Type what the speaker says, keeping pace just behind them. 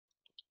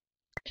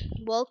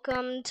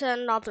Welcome to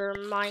another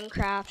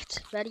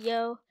Minecraft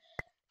video.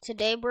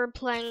 Today we're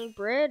playing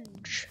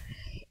Bridge,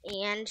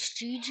 and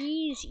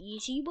GG's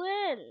easy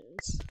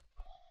wins.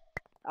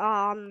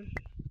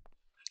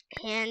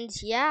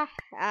 And yeah,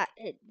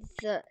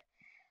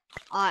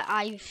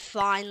 I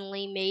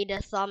finally made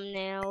a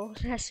thumbnail.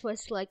 This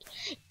was like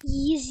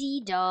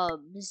easy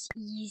dubs.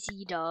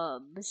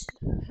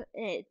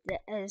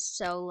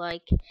 So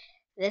like,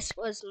 this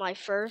was my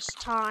first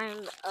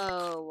time.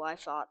 Oh, I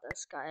fought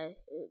this guy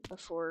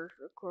before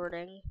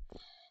recording.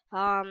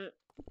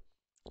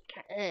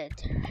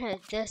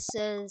 This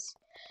is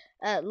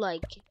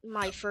like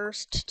my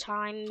first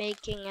time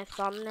making a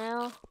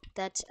thumbnail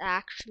that's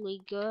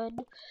actually good,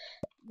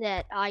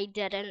 that I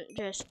didn't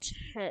just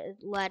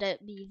let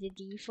it be the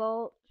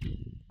default.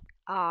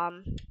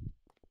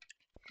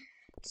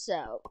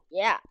 So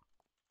yeah.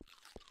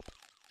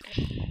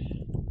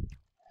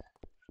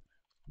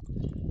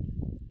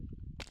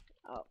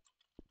 Oh.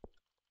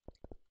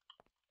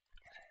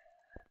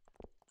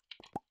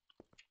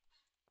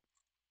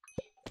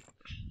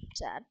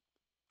 Sad.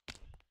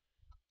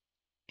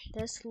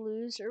 This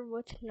loser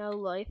with no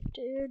life,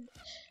 dude,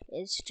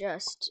 is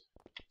just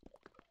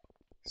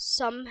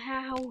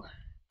somehow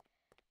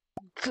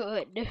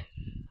good.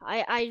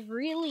 I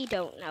really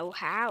don't know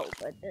how,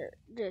 but they're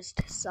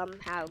just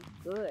somehow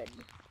good.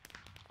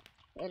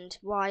 And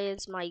why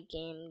is my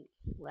game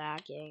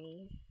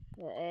lagging?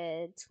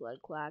 It's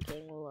like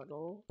lagging a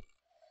little.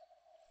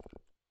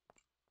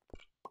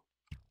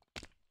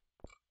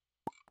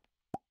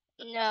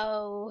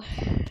 No.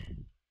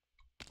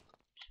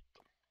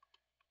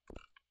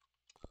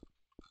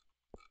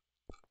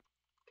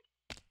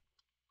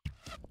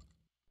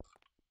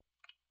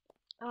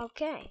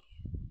 Okay.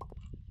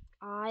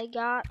 I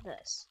got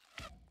this.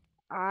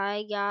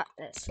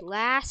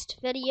 Last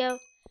video,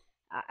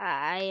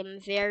 I am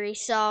very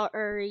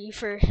sorry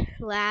for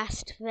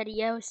last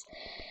video's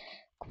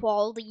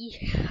quality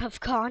of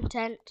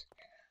content.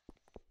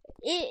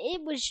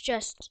 It was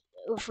just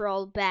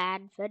overall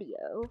bad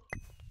video.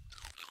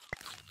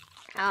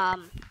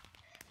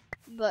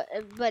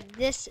 But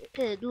this,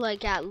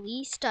 like, at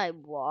least I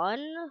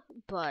won,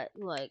 but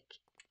like,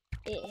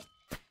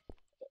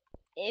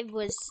 it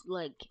was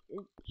like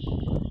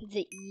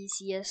the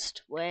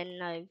easiest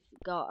win I've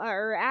got,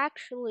 or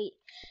actually,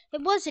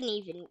 it wasn't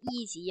even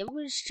easy. It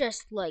was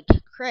just like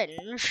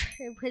cringe.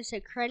 It was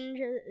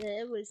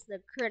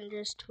the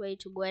cringest way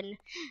to win.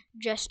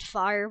 Just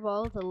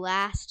fireball the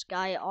last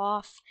guy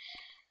off.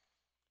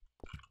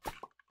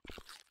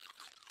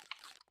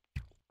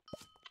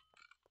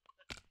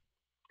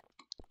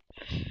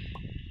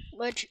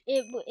 Which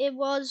it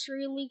was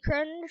really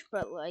cringe,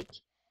 but like,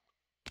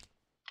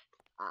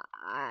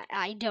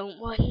 I don't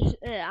want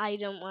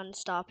to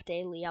stop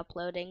daily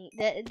uploading.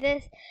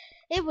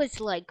 It was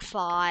like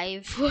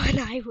 5 when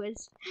I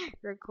was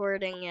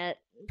recording it.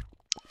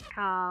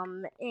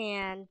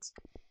 And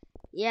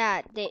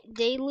yeah,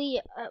 daily.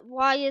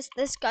 Why is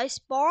this guy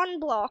spawn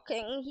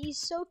blocking? He's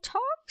so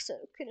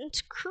toxic and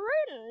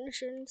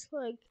cringe, and it's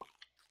like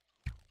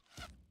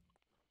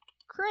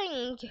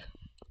cringe.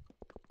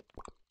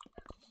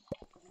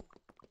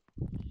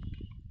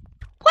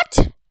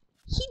 What?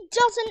 He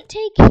doesn't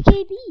take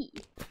KB.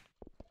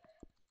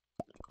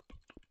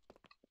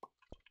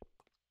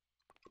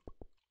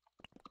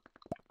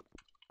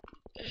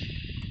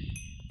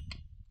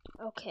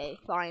 Okay,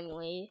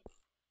 finally.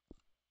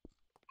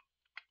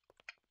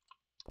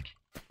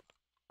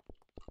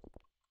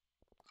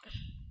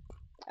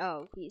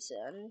 Oh, he's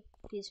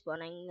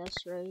winning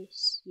this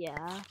race.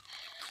 Yeah.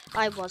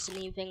 I wasn't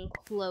even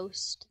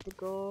close to the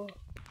goal.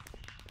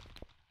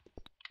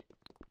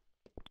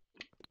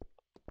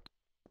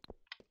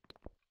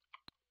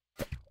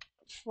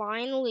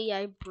 Finally,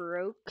 I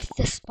broke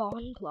the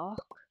spawn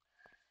block.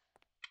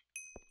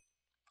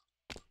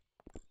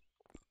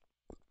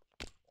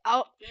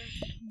 Oh,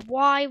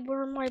 why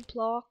were my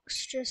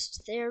blocks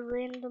just there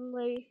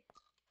randomly?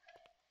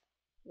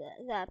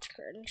 That's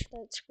cringe.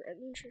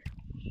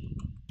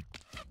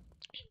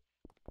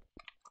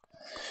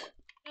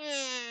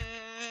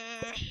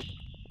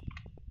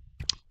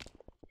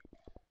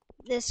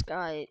 This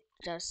guy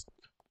just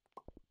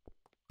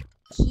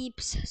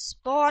keeps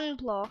spawn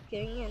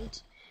blocking,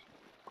 and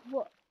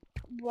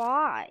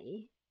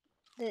why?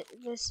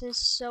 This is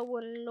so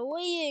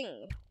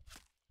annoying.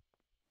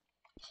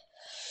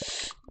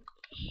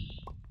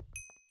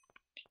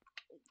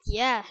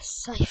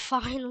 Yes, I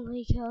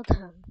finally killed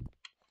him.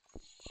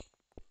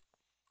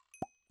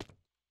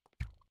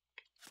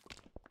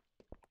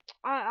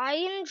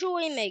 I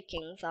enjoy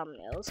making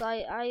thumbnails.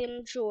 I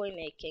enjoy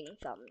making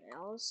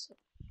thumbnails.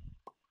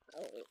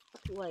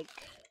 Like,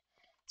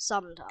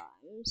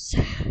 sometimes.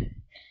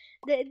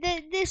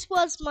 This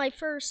was my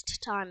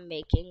first time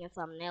making a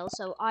thumbnail,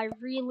 so I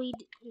really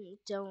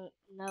don't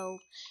know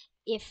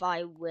if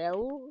I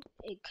will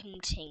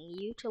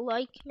continue to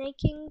like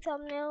making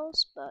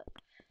thumbnails, but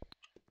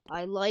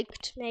I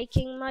liked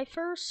making my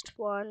first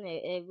one.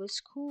 It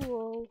was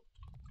cool.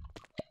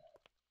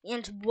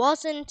 And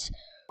wasn't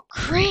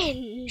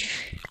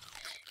cringe.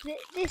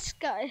 This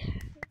guy.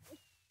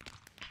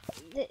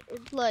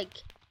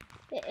 like,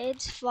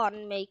 it's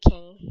fun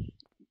making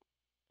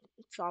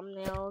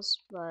thumbnails,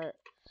 but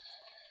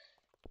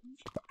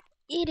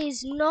it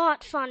is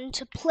not fun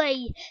to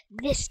play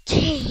this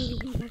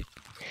game.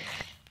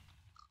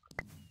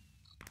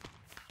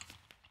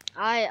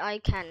 I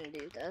can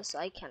do this.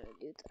 I can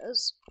do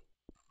this.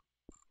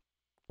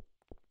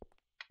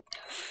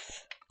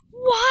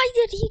 Why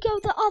did he go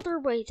the other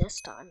way this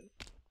time?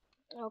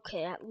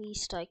 Okay, at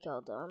least I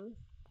killed him.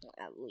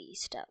 At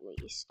least.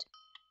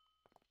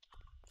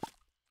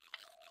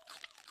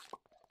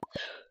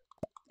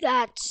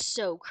 That's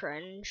so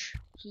cringe.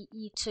 He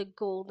eats a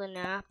golden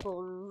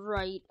apple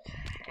right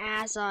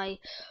as I...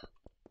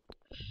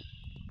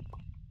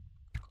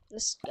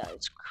 This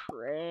guy's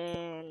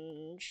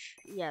cringe.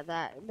 Yeah,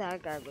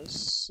 that guy was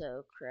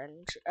so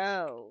cringe.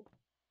 Oh,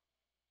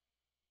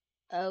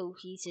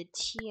 he's a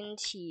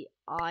TNT.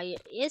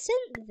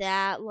 Isn't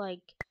that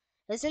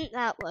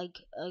like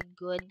a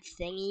good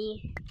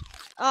thingy?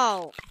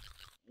 Oh,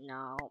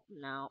 no.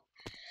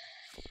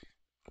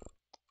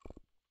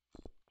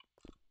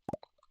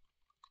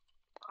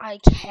 I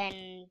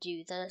can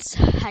do this.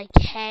 I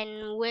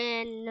can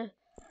win.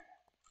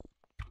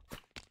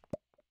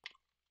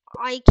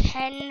 I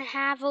can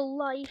have a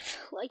life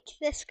like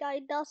this guy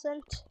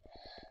doesn't.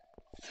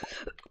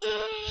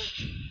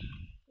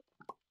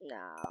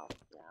 No.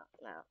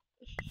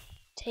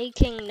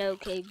 Taking no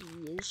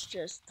KB is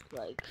just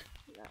like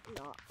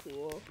not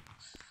cool.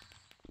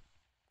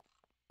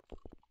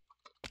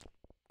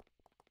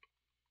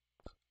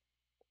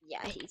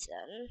 Yeah, he's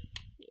in.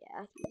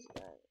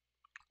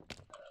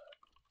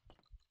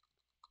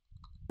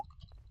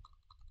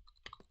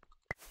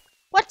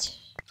 What?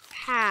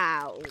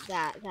 How?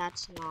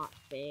 That's not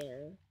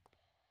fair.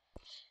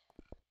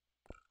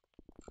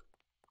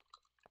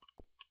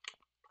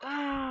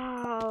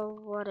 Oh,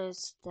 what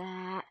is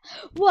that?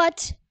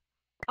 What?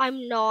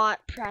 I'm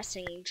not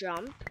pressing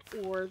jump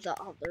or the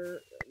other,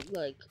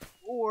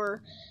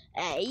 or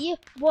A.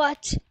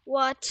 What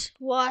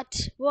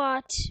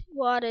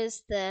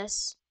is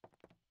this?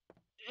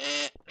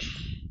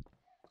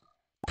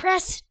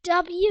 Press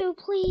W,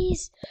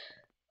 please.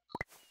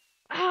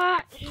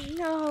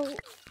 No.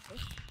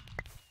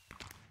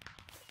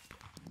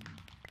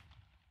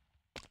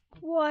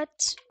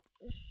 What?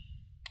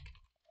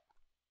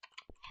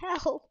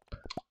 Help.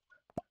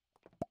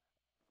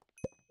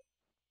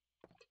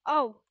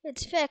 Oh,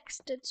 it's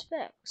fixed.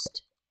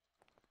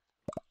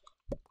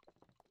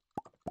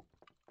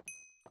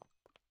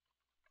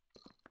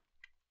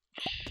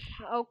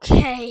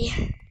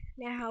 Okay.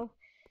 Now,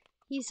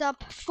 he's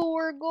up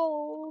 4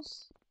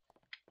 goals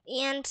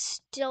and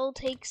still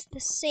takes the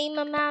same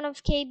amount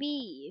of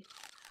KB.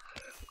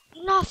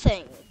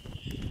 Nothing.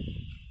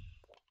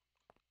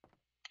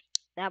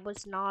 That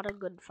was not a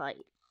good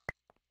fight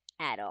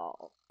at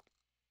all.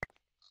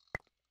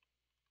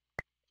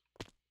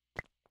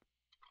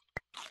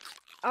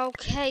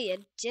 Okay, a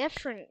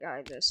different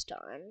guy this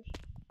time.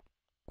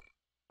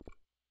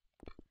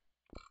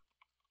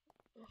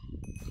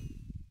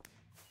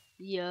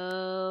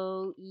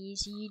 Yo,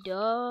 easy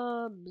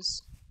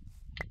dubs.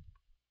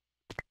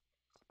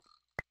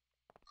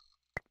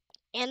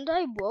 And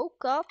I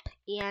woke up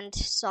and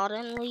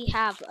suddenly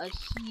have a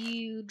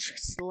huge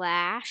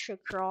slash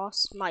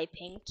across my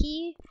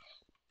pinky.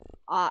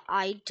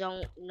 I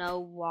don't know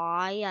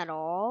why at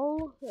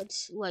all.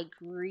 It's like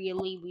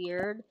really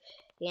weird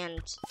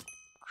and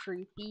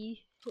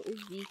creepy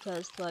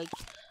because like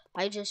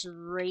I just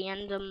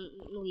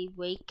randomly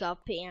wake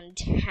up and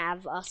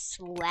have a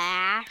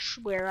slash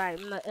where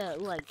I'm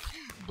like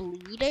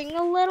bleeding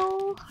a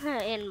little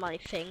in my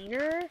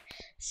finger.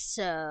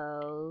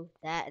 So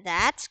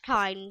that's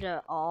kind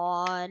of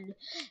odd.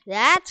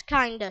 That's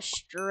kind of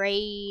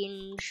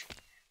strange.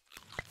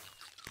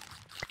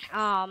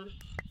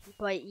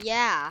 But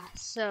yeah,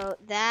 so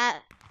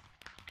that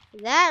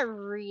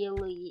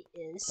really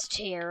is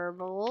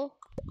terrible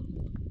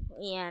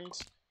and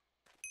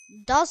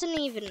doesn't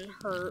even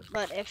hurt,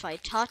 but if I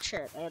touch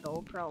it,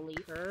 it'll probably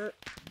hurt.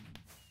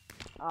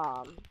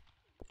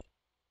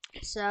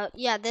 So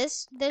yeah,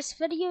 this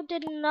video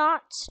did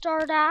not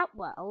start out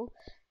well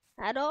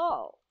at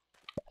all.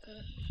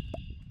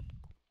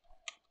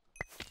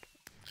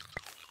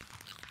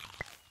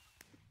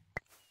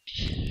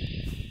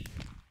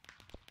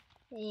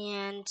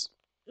 And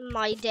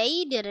my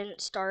day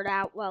didn't start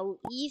out well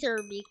either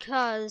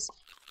because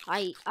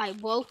I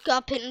woke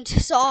up and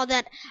saw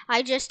that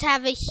I just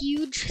have a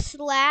huge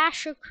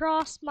slash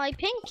across my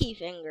pinky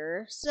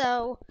finger.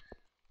 So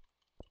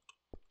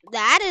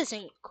that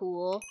isn't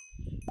cool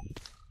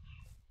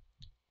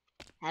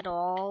at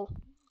all.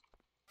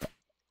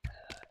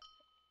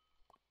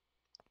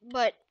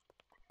 But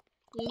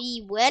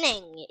me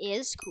winning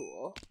is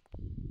cool.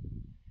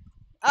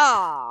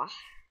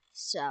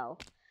 So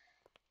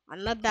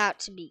I'm about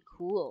to be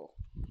cool.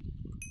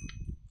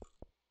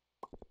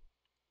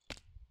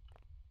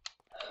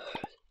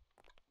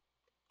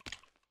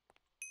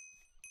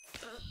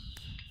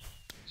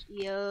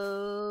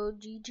 Yo,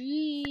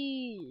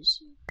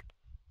 GG's.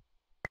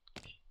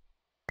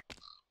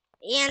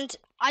 And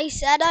I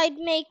said I'd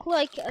make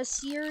like a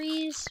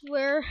series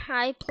where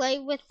I play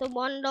with the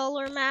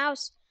 $1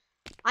 mouse.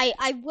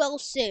 I will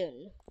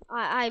soon.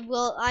 I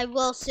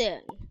will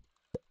soon.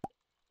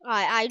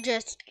 I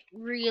just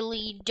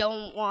really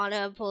don't want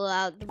to pull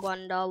out the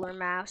 $1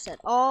 mouse at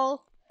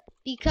all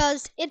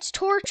because it's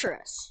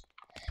torturous.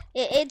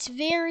 It's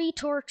very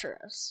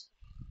torturous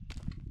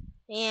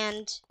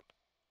and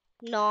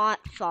not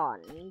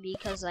fun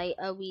because I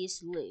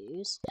always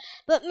lose.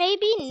 But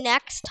maybe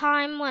next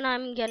time when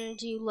I'm gonna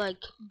do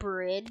like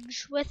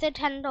Bridge with a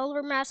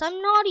 $10 mouse, I'm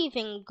not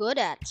even good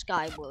at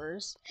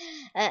Skywars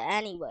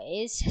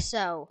anyways,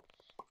 so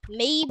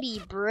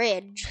maybe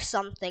Bridge,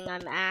 something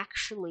I'm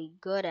actually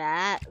good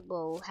at,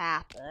 will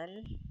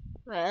happen.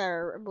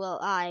 Or, well,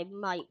 I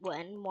might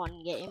win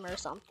one game or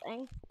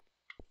something.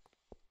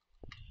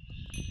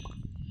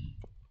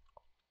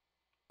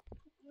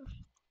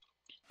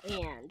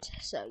 And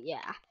so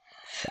yeah.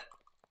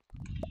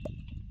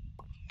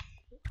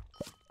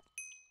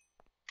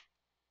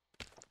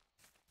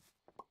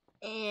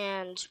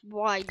 And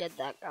why did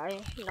that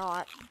guy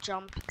not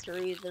jump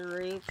through the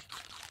roof?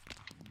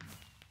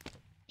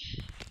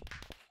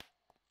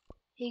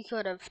 He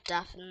could have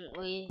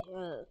definitely,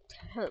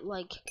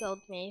 like, killed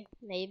me,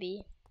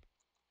 maybe.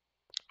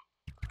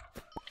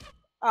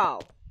 Oh.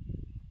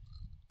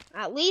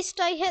 At least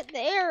I hit the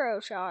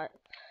arrow shot.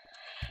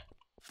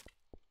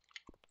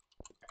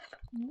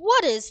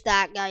 What is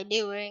that guy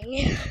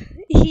doing?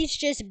 He's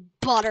just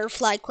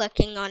butterfly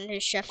clicking on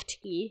his shift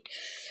key.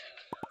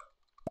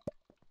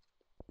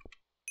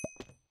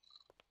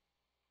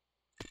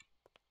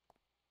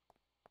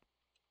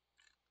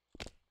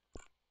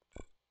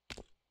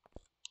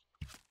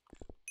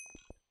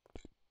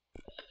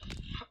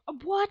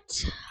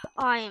 What?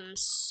 I am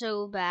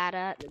so bad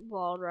at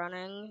wall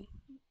running.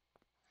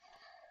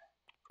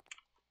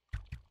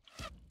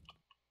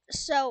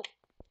 So,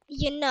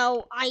 you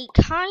know, I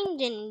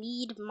kinda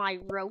need my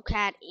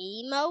Rocat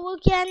ammo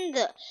again.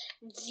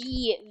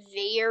 The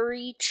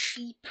very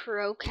cheap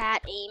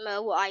Rocat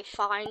ammo I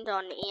find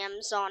on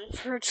Amazon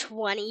for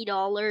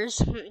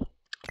 $20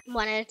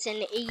 when it's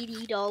an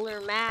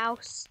 $80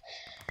 mouse.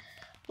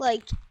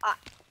 Like,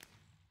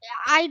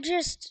 I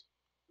just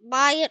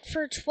buy it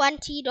for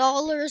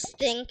 $20,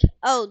 think,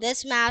 oh,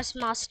 this mouse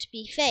must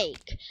be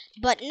fake.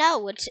 But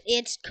no,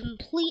 it's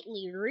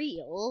completely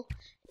real.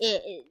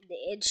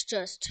 It's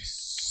just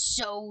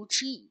so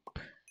cheap.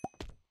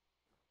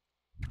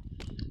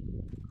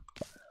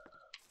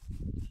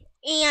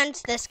 And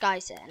this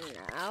guy's in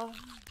now.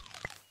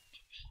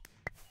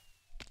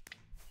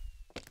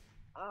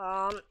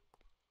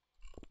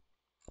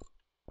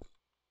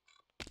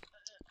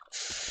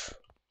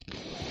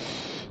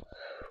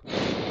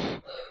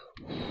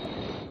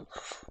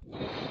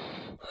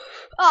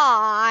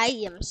 I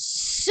am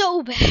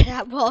so bad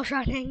at wall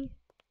running.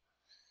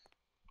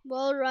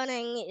 Wall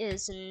running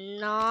is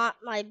not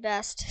my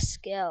best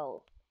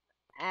skill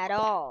at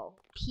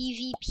all.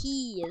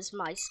 PvP is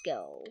my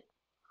skill.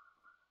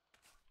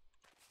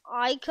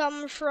 I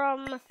come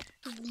from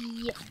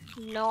the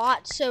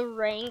not so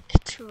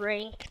ranked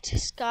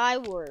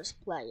Skywars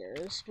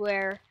players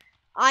where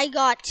I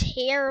got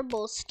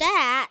terrible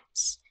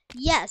stats.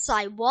 Yes,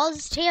 I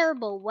was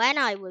terrible when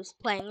I was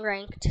playing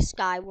ranked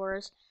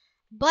Skywars,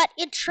 but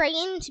it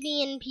trained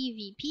me in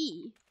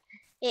PvP.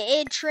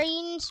 It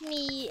trained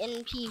me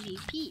in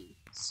PvP,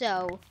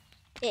 so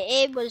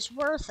it was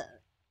worth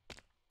it.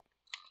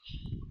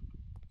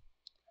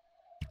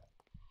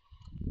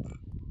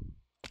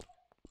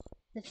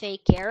 The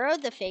fake arrow,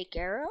 the fake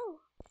arrow.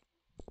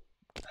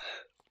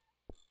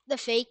 The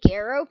fake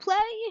arrow play?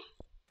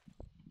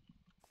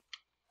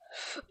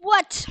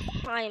 What?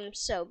 I'm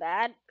so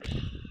bad.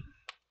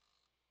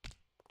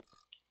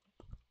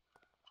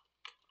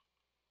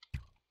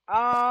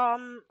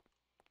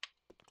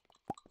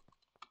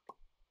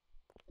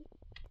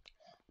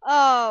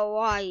 Oh,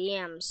 I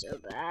am so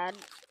bad.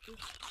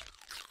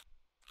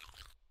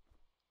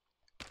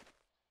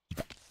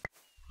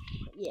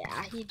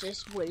 Yeah, he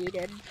just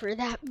waited for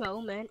that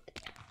moment.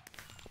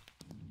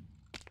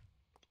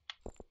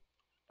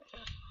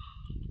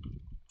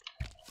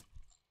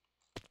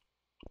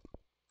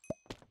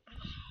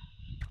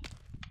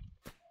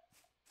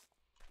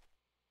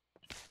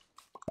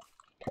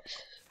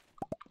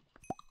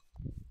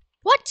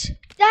 What?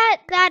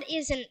 That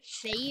isn't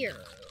fair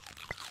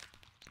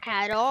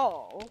at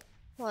all.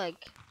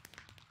 Like,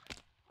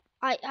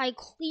 I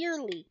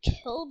clearly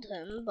killed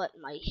him, but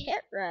my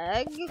hit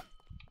reg.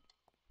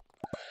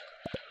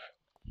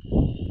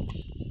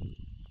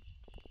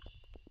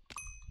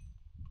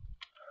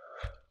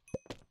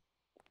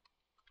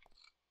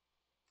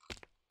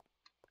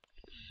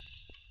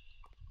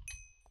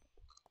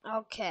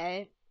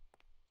 Okay.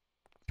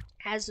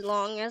 As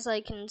long as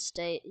I can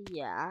stay,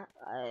 yeah,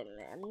 I'm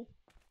in.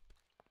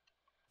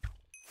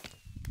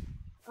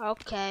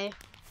 Okay.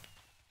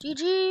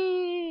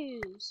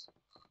 GG's.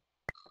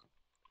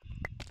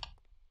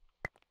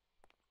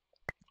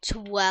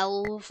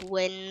 12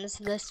 wins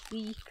this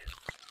week.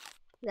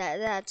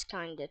 That's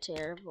kinda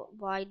terrible.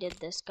 Why did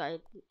this guy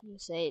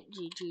say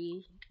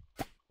GG?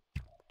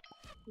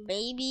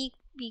 Maybe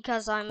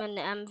because I'm an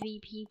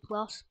MVP++.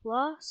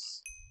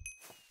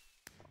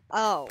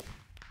 Oh,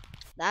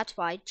 that's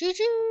why.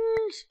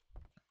 GG's!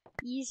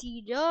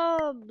 Easy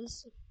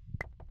dubs.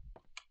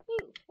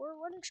 Ooh,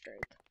 4-1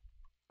 streak.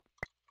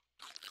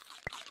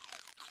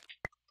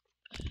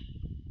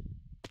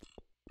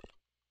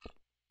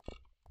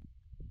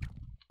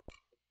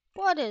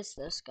 What is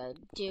this guy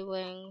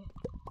doing?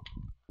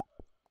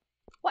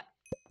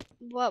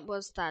 What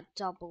was that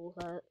double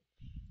hit?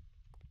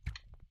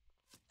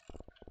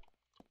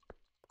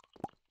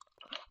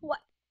 What?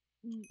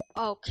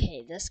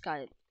 Okay, this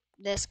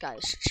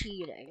guy's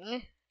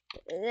cheating.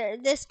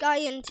 This guy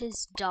and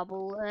his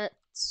double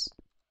hits.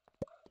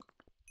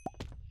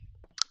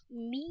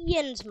 Me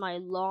and my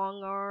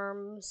long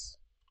arms.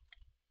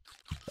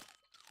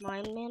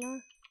 Mind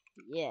manner?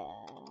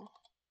 Yeah.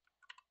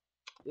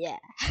 Yeah.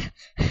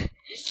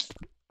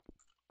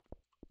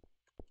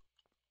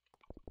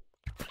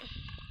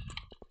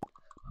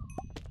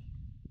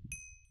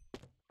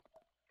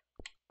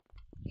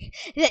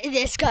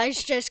 This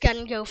guy's just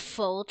gonna go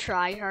full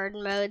tryhard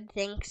mode,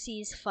 thinks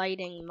he's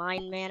fighting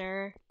Mind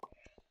Manor.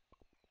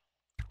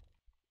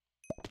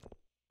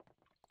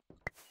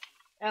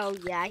 Oh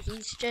yeah,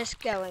 he's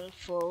just going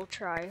full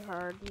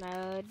tryhard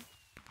mode.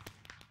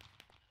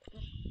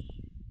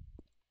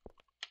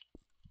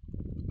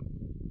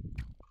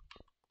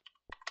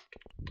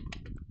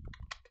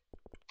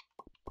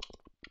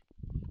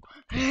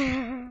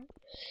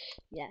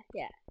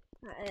 Yeah.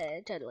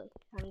 Totally.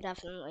 I'm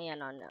definitely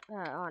on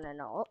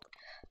an alt.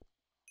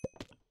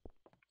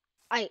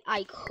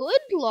 I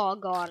could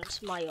log on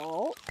to my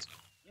alt.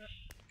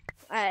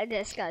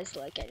 This guy's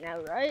like it now,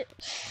 right?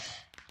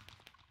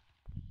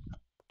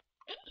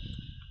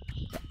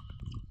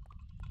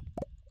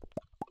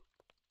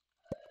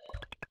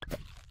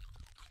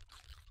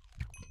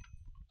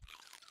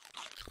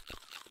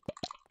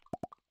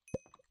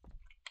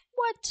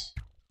 What?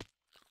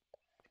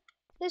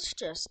 This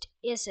just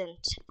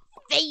isn't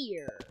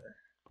fair.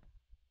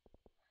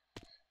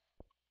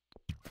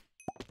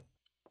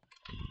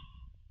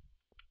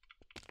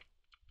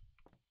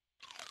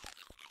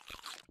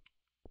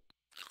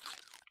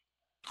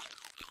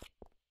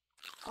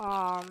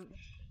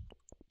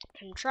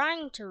 I'm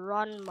trying to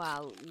run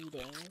while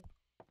eating.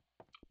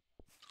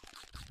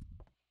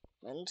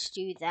 And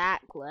do that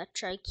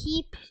glitch. I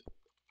keep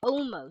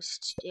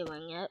almost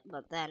doing it,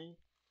 but then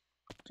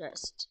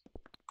just...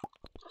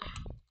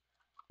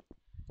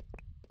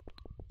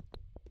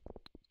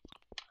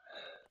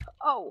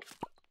 Oh,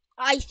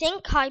 I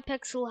think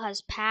Hypixel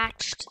has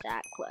patched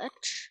that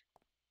glitch.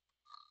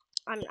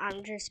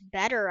 I'm just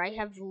better. I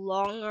have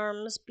long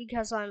arms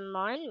because I'm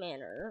Mind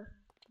Manor.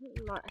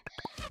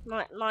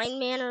 Mind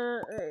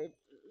Manor,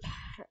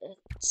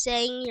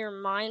 saying you're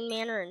Mind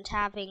Manor and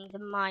having the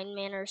Mind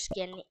Manor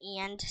skin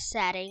and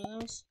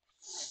settings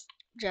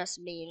just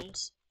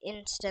means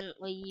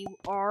instantly you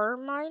are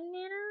Mind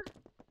Manor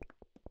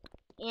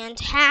and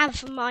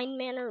have Mind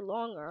Manor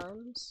long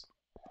arms.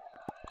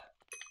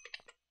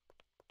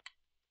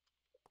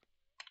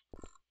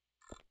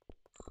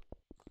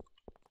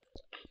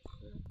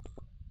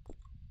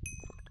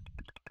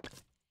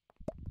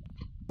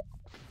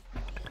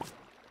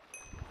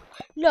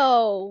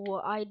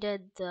 No, I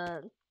did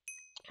the...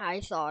 I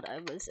thought I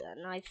was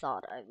in.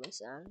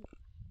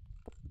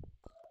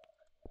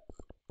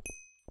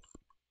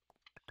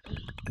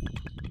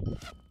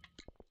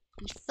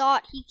 He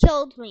thought he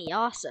killed me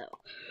also.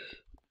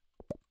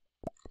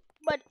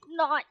 But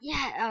not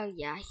yet. Oh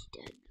yeah, he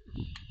did.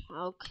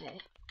 Okay.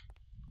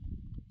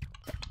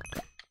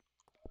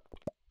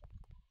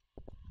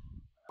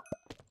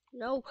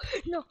 No.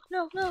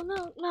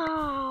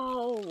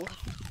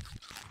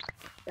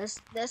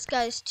 This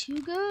guy's too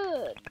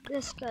good.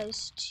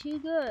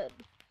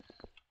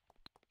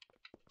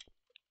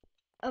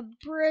 A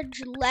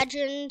Bridge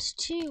Legend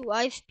 2.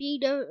 I've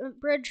beat a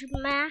Bridge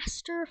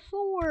Master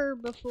 4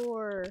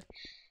 before.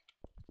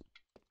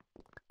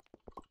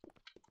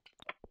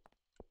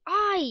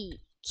 I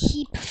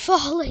keep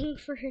falling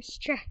for his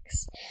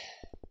tricks.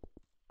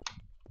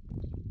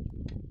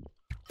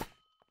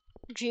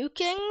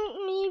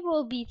 Juking me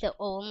will be the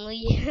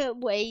only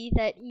way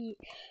that he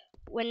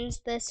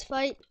wins this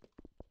fight.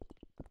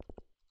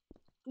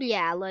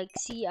 Yeah, like,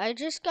 see, I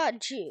just got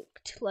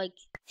juked. Like,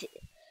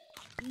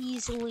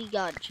 easily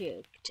got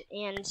juked.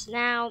 And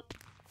now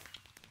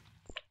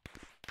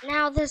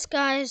this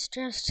guy's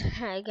just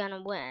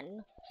gonna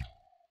win.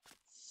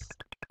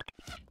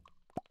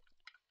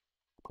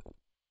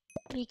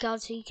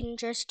 Because he can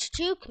just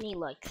juke me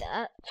like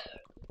that.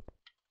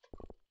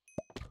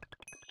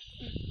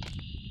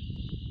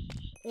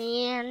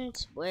 And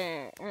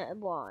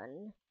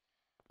won.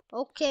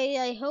 Okay,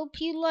 I hope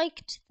you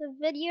liked the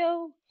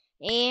video,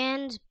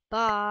 and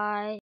bye.